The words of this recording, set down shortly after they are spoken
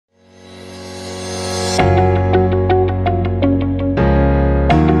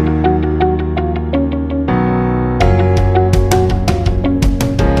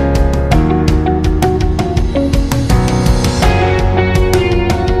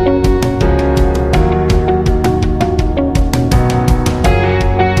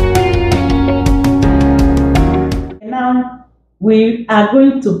we are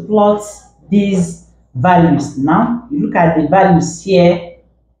going to plot these values now. You look at the values here,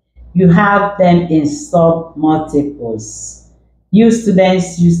 you have them in sub multiples. You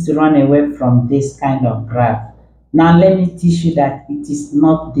students used to run away from this kind of graph. Now let me teach you that it is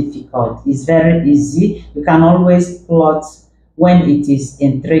not difficult. It's very easy. You can always plot when it is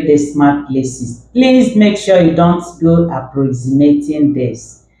in 3 decimal places. Please make sure you don't go approximating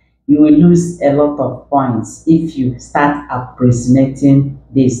this. You will lose a lot of points if you start approximating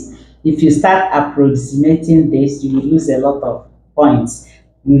this. If you start approximating this, you will lose a lot of points.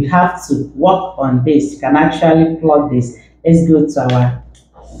 You have to work on this. You can actually plot this. Let's go to our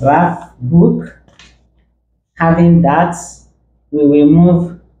graph book. Having that, we will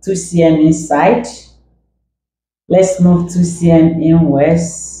move 2 cm inside. Let's move 2 cm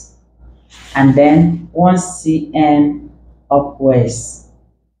inwards and then 1 cm upwards.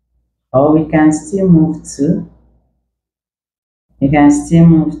 Or we can still move 2. You can still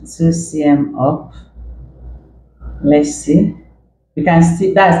move 2 cm up. Let's see. We can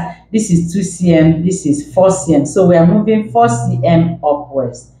still, this is 2 cm, this is 4 cm. So we are moving 4 cm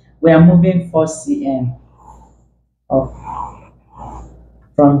upwards. We are moving 4 cm up.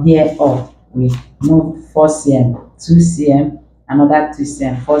 From here up, we move 4 cm, 2 cm, another 2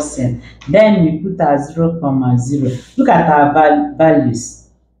 cm, 4 cm. Then we put our 0, 0. Look at our values.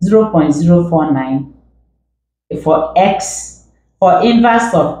 0.049 for x, for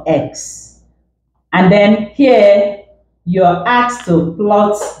inverse of x. And then here, you're asked to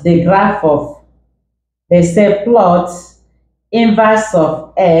plot the graph of, they say plot inverse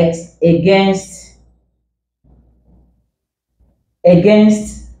of x against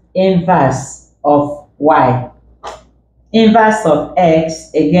inverse of y. Inverse of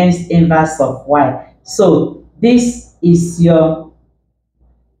x against inverse of y. So this is your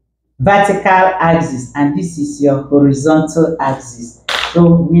vertical axis and this is your horizontal axis.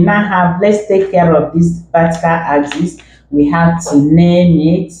 So we now have, let's take care of this vertical axis. We have to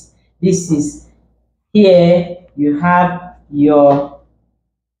name it. This is, here you have your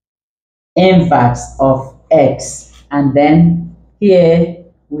inverse of x, and then here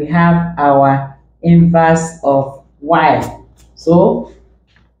we have our inverse of y. So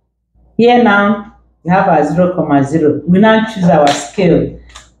here now we have our 0, 0. We now choose our scale.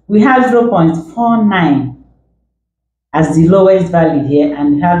 We have 0.49 as the lowest value here,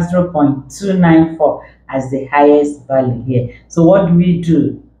 and we have 0.294 as the highest value here. So what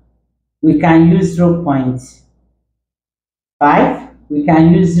do? We can use 0.5. We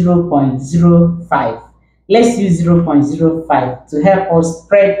can use 0.05. Let's use 0.05 to help us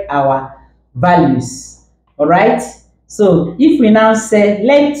spread our values. All right. So if we now say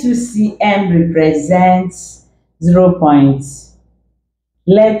let 2 cm represent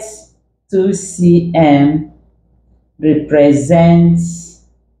let 2 cm represent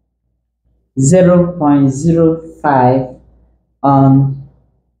 0.05 on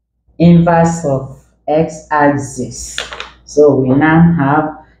inverse of x-axis. So we now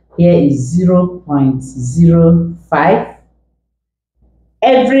have, here is 0.05.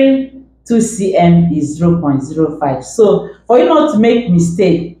 Every 2 cm is 0.05. So for you not to make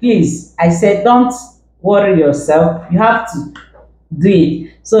mistake, please, I said don't worry yourself. You have to do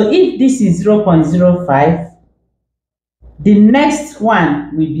it. So if this is 0.05, the next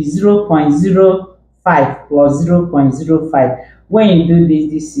one will be 0.05 plus 0.05. When you do this,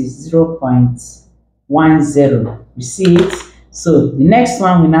 this is 0.10. You see it? So the next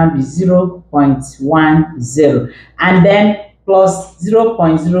one will now be 0.10. And then plus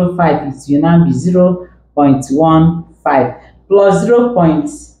 0.05, it will now be 0.15. Plus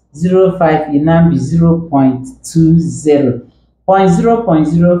 0.05 will now be 0.20.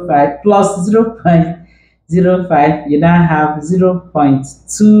 0.05 plus 0.05, you now have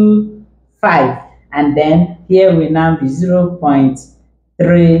 0.25, and then here we now be 0.30.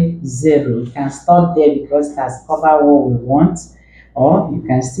 You can stop there because it has covered what we want, or you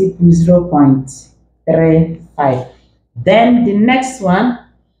can still put 0.35. Then the next one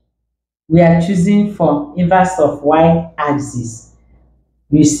we are choosing for inverse of y-axis.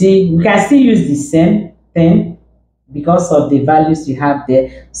 You see, we can still use the same thing because of the values you have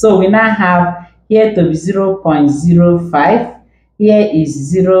there. So we now have here to be 0.05, here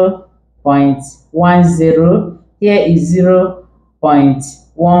is 0.10, here is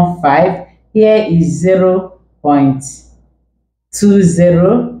 0.15, here is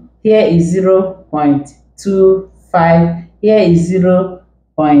 0.20, here is 0.25, here is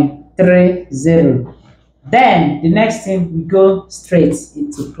 0.30. Then the next thing, we go straight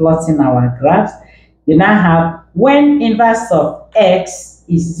into plotting our graphs. You now have, when inverse of x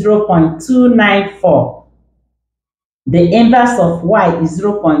is 0.294, The inverse of y is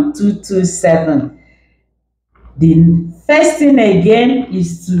 0.227. The first thing again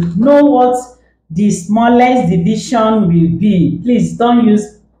is to know what the smallest division will be. Please don't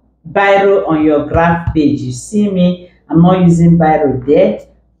use biro on your graph page. You see me, I'm not using biro there.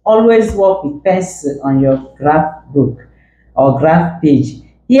 Always work with pencil on your graph book or graph page.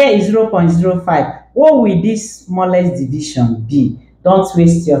 Here is 0.05. What will this smallest division be? Don't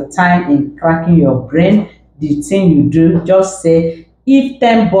waste your time in cracking your brain. The thing you do, just say if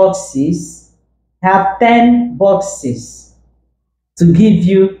 10 boxes have 10 boxes to give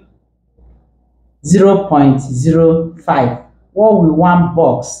you 0.05. What will one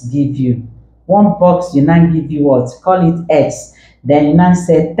box give you? One box will now give you what? Call it x. Then you now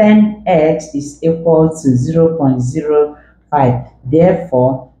say 10x is equal to 0.05.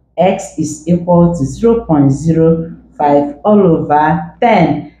 Therefore, x is equal to 0.05 all over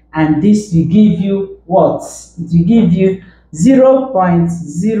 10. And this will give you what? It will give you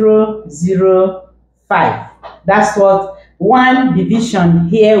 0.005. That's what one division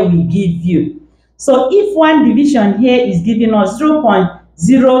here will give you. So if one division here is giving us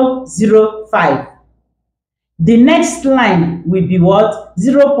 0.005, the next line will be what?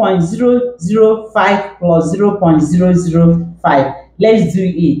 0.005 plus 0.005. Let's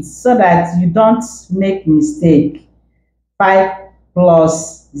do it so that you don't make mistake. 5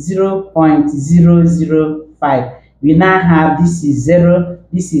 plus 0.005. We now have, this is 0,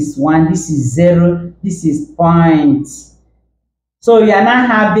 this is 1, this is 0, this is point. So you are now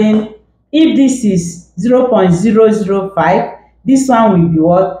having, if this is 0.005, this one will be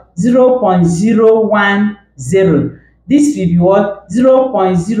what? 0.010. This will be what?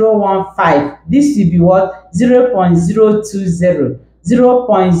 0.015. This will be what? 0.020,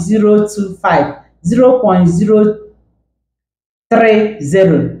 0.025, 0.030,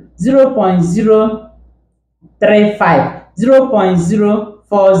 0.035,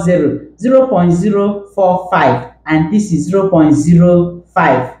 0.040, 0.045, and this is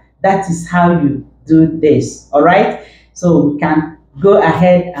 0.05. That is how you do this. All right, so we can go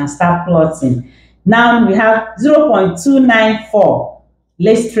ahead and start plotting. Now we have 0.294.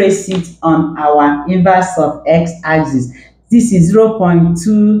 Let's trace it on our inverse of x-axis. This is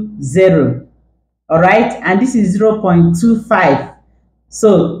 0.20. all right, and this is 0.25.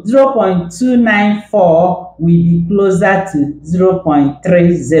 So 0.294 will be closer to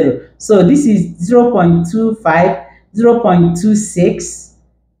 0.30. So this is 0.25, 0.26,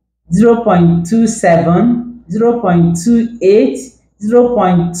 0.27, 0.28,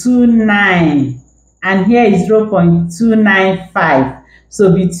 0.29, and here is 0.295.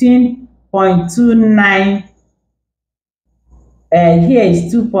 So between 0.29, here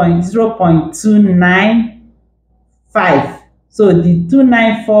is 0.295. So the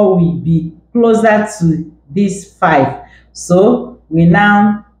 294 will be closer to this 5. So we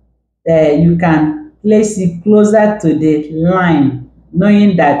now, you can place it closer to the line,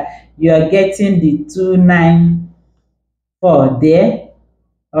 knowing that you are getting the 294 there.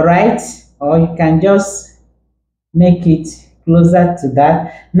 All right, or you can just make it closer to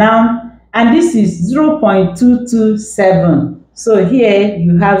that. Now, and this is 0.227. So here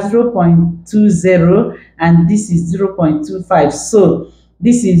you have 0.20 and this is 0.25. So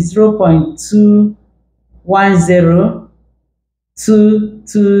this is 0.210,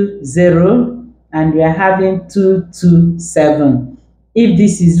 220, and we are having 227. If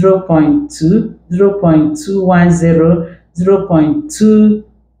this is 0.2, 0.210,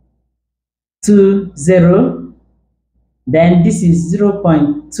 0.220, then this is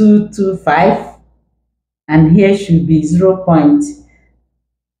 0.225, and here should be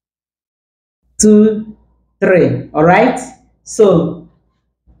 0.23. all right, so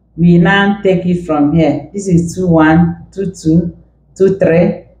we now take it from here. This is 21, 22,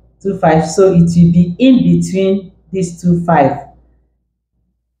 23, 25. So it will be in between these 25.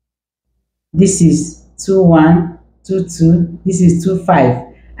 This is 21, 22, this is 25,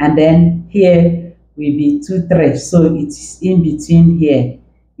 and then here will be 23. So it is in between here.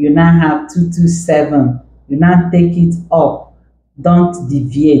 You now have 227. You now take it up. Don't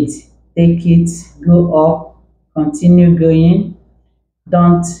deviate. Take it, go up, continue going.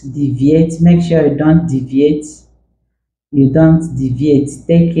 Don't deviate. Make sure you don't deviate. You don't deviate.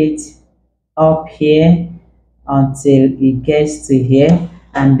 Take it up here until it gets to here,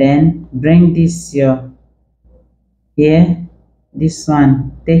 and then bring this here, this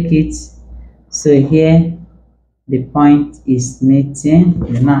one, take it. So here the point is meeting.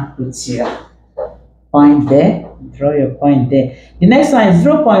 You now put your point there, draw your point there. The next one is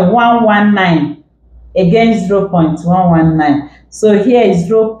 0.119 against 0.119. So here is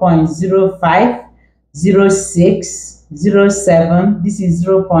 0.05. 0.6, 0.7, this is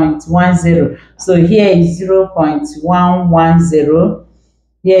 0.10. So here is 0.110,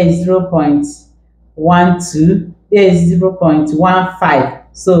 here is 0.12, here is 0.15.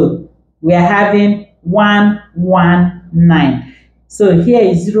 So we are having 119. So here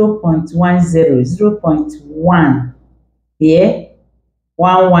is 0.10, 0.1 here,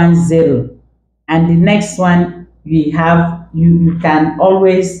 110, and the next one we have, you can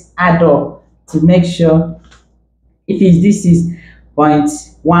always add up to make sure. If this is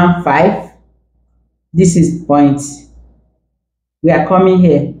 0.15, this is point, we are coming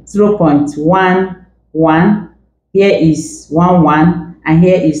here 0.11, here is 11, and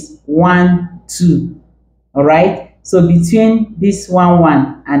here is 12. All right, so between this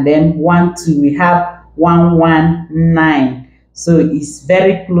 11 and then 12, we have 119. So it's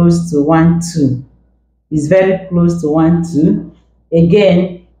very close to 12. It's very close to 12.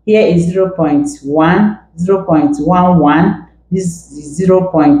 Again, here is 0.1, 0.11, this is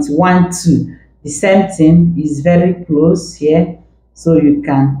 0.12. The same thing is very close here, so you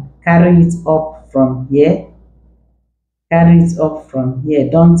can carry it up from here. Carry it up from here,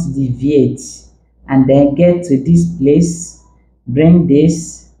 don't deviate, and then get to this place. Bring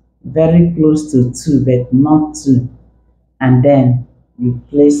this very close to 2, but not 2, and then you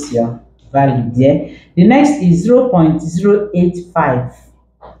place your value there. The next is 0.085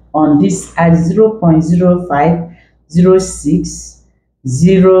 on this at 0.05, 06,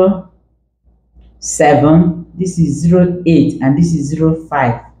 07, this is 08, and this is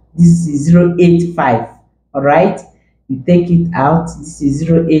 05. This is 0.85. All right, you take it out. This is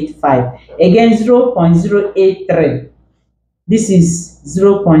 0.85. Again, 0.083. This is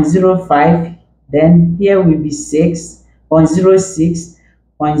 0.05. Then here will be 6, 0.06,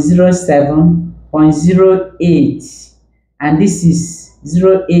 0.07, 0.08, and this is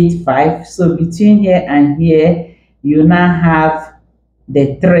 0.85. So between here and here, you now have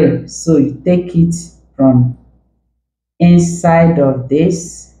the 3. So you take it from inside of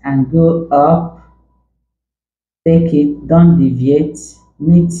this and go up. Take it, don't deviate,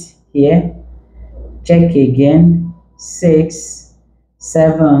 meet here, check again, 6,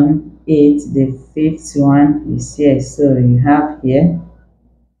 7, 8, the 5th one is here. So you have here,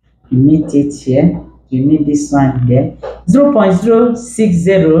 you meet it here, you meet this one here,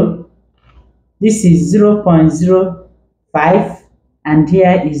 0.060, this is 0.05, and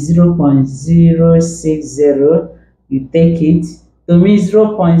here is 0.060, you take it, to me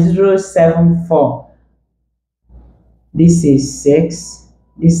 0.074, this is 6,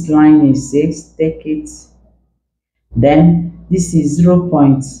 this line is 6, take it, then this is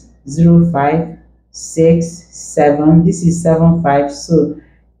 0.05, 6, 7, this is 7.5, so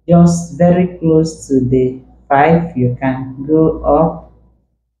just very close to the 5, you can go up,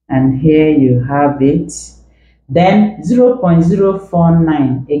 and here you have it. Then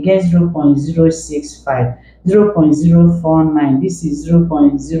 0.049, again 0.065, 0.049, this is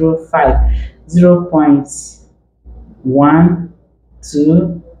 0.05, 0.1,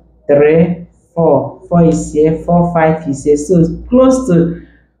 2, 3, 4, 4 is here, 4, 5 is here, so it's close to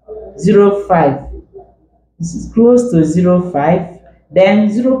 0.5. This is close to 0.5. Then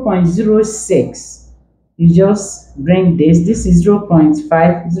 0.06, you just bring this is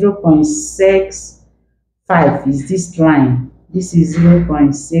 0.5, 0.65 is this line, this is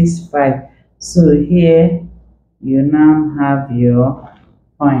 0.65. so here you now have your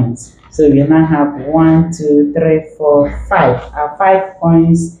points. So you now have 1, 2, 3, 4, 5. Our 5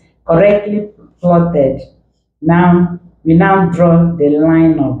 points correctly plotted. Now we now draw the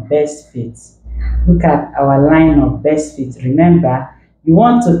line of best fit. Look at our line of best fit. Remember, you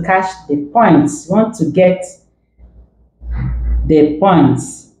want to catch the points. You want to get the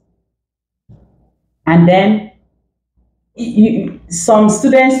points, and then some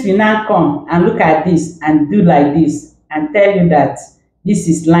students will now come and look at this and do like this and tell you that this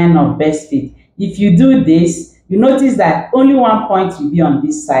is line of best fit. If you do this, you notice that only 1 point will be on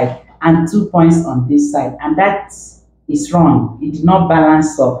this side and 2 points on this side, and that is wrong. It did not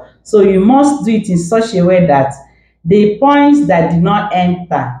balance up. So you must do it in such a way that the points that did not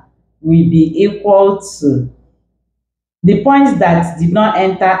enter will be equal to the points that did not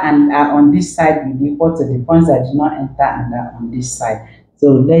enter and are on this side will be equal to the points that did not enter and are on this side.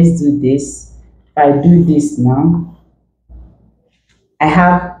 So let's do this. If I do this now, I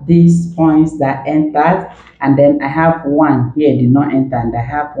have these points that entered, and then I have 1 here did not enter, and I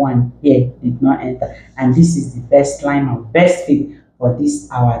have 1 here did not enter, and this is the best line of best fit for this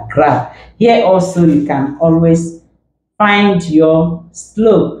our graph. Here also you can always find your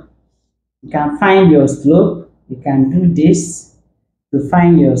slope. You can find your slope. You can do this to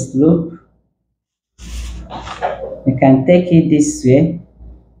find your slope. You can take it this way.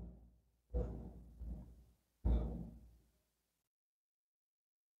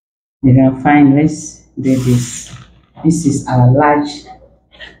 You can find, let's do this. This is our large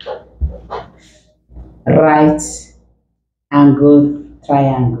right angle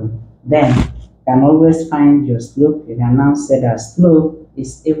triangle. Then you can always find your slope. You can now say that slope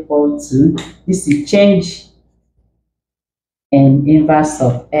is equal to, this is change in inverse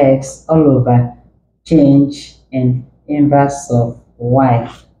of x all over change in inverse of y.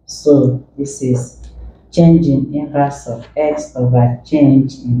 So this is change in inverse of x over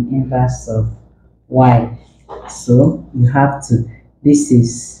change in inverse of y. So you have to, this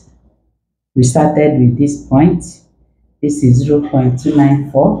is, we started with this point. This is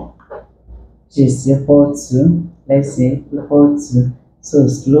 0.294, which is equal to, let's say, equal to, so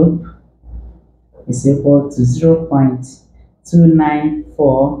slope is equal to 0.294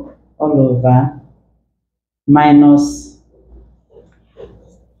 all over minus,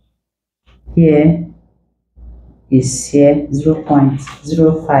 here is here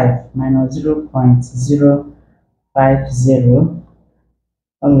 0.05 minus 0.050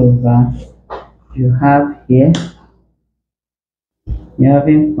 all over, you have here, you're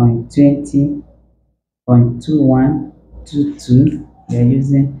having 0.20, 0.2122, you're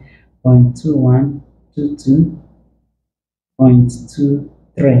using 0.2122,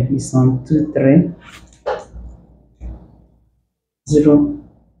 0.23 is on 23,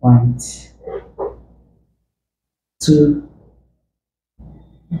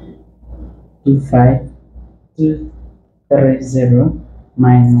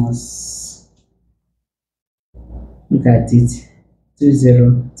 minus, look at it,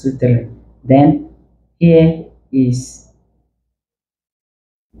 2023. Then here is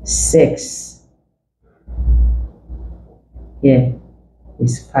 6, here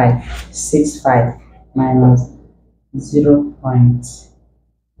is 5, 65 minus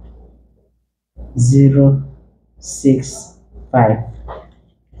 0.065.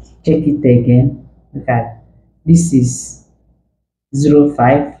 Check it again. Look at, this is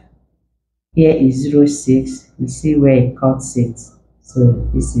 0.5, here is 0.6. We see where it cuts it. So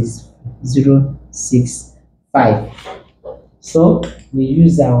this is 0.65. So we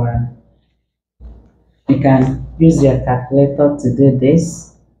use our, you can use your calculator to do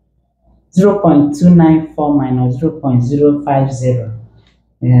this. 0.294 minus 0.050.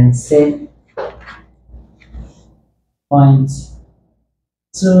 You can say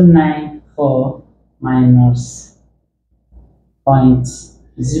 0.294 minus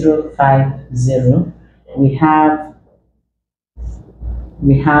 0.050. We have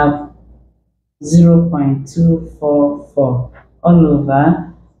 0.244 all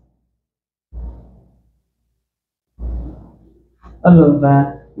over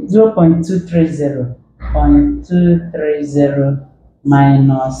 0.230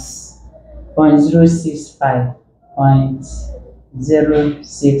 minus 0.065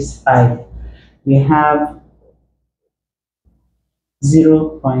 0.065. We have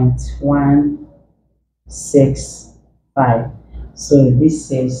 0.165. So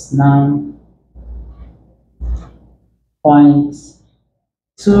this is now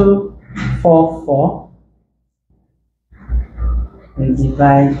 0.244. We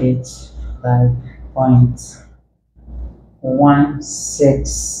divide it by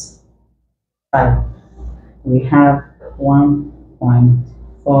 0.165. We have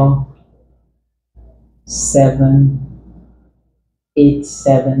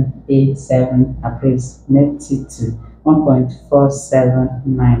 1.478787 approximately to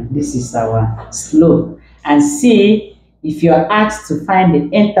 1.479. This is our slope. And see, if you are asked to find the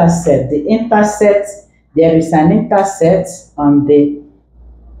intercept, there is an intercept on the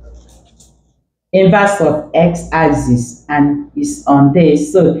inverse of x-axis and is on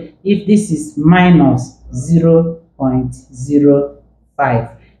this. So if this is minus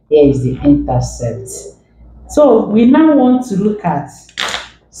 0.05, here is the intercept. So we now want to look at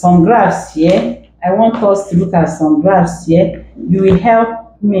some graphs here. I want us to look at some graphs here. You will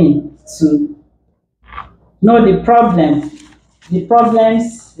help me to know the problems we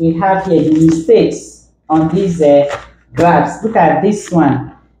have here, the mistakes on these graphs. Look at this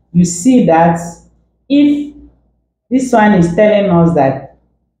one. You see that if this one is telling us that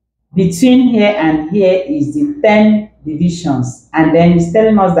between here and here is the 10 divisions, and then it's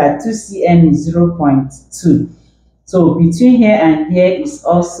telling us that 2 cm is 0.2. So between here and here is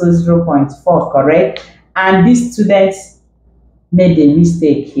also 0.4, correct? And this student made a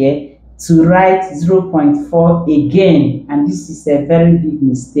mistake here to write 0.4 again, and this is a very big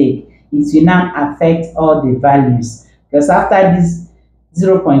mistake. It will now affect all the values, because after this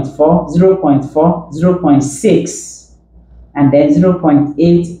 0.4, 0.4, 0.6, and then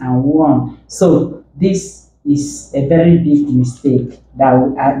 0.8 and 1. So this is a very big mistake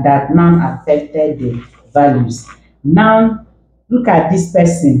that now affected the values. Now look at this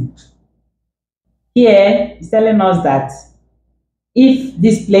person. Here it's telling us that if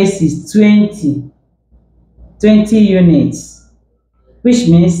this place is 20 units, which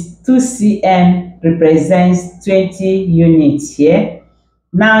means 2 cm represents 20 units here.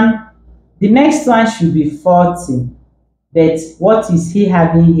 Now the next one should be 40, but what is he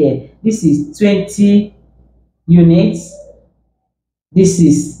having here? This is 20 units. This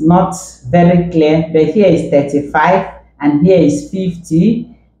is not very clear, but here is 35 and here is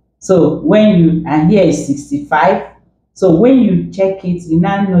 50. So when you, and here is 65. So when you check it, you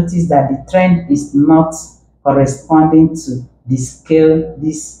now notice that the trend is not corresponding to the scale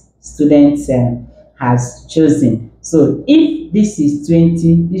this student has chosen. So if this is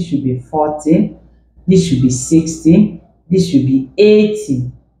 20, this should be 40, this should be 60, this should be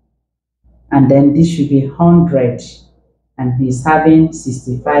 80, and then this should be 100. And he's having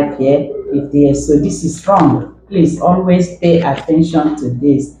 65 here, 50 here. So this is wrong. Please always pay attention to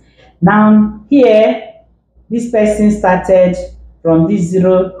this. Now here, this person started from this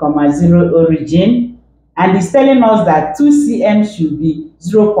 0, 0 origin, and he's telling us that 2 cm should be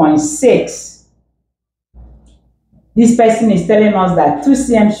 0.6. This person is telling us that 2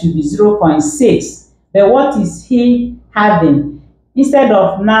 cm should be 0.6. But what is he having? Instead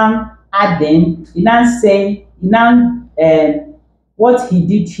of now adding, he now say, what he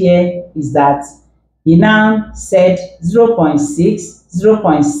did here is that he now said 0.6,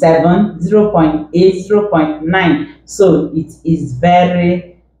 0.7, 0.8, 0.9. So it is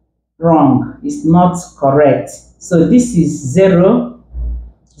very wrong. It's not correct. So this is 0,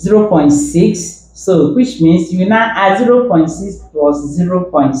 0.6. So which means you now add 0.6 plus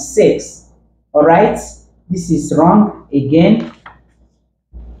 0.6. All right. This is wrong again.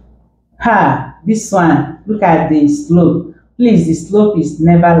 This one, look at the slope. Please, the slope is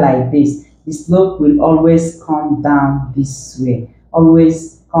never like this. The slope will always come down this way.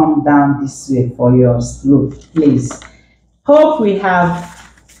 Always come down this way for your slope, please. Hope we have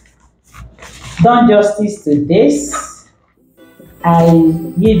done justice to this. I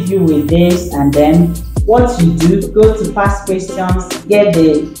leave you with this, and then what you do, go to past questions, get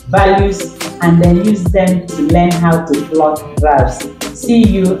the values, and then use them to learn how to plot graphs. See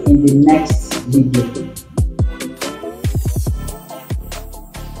you in the next video.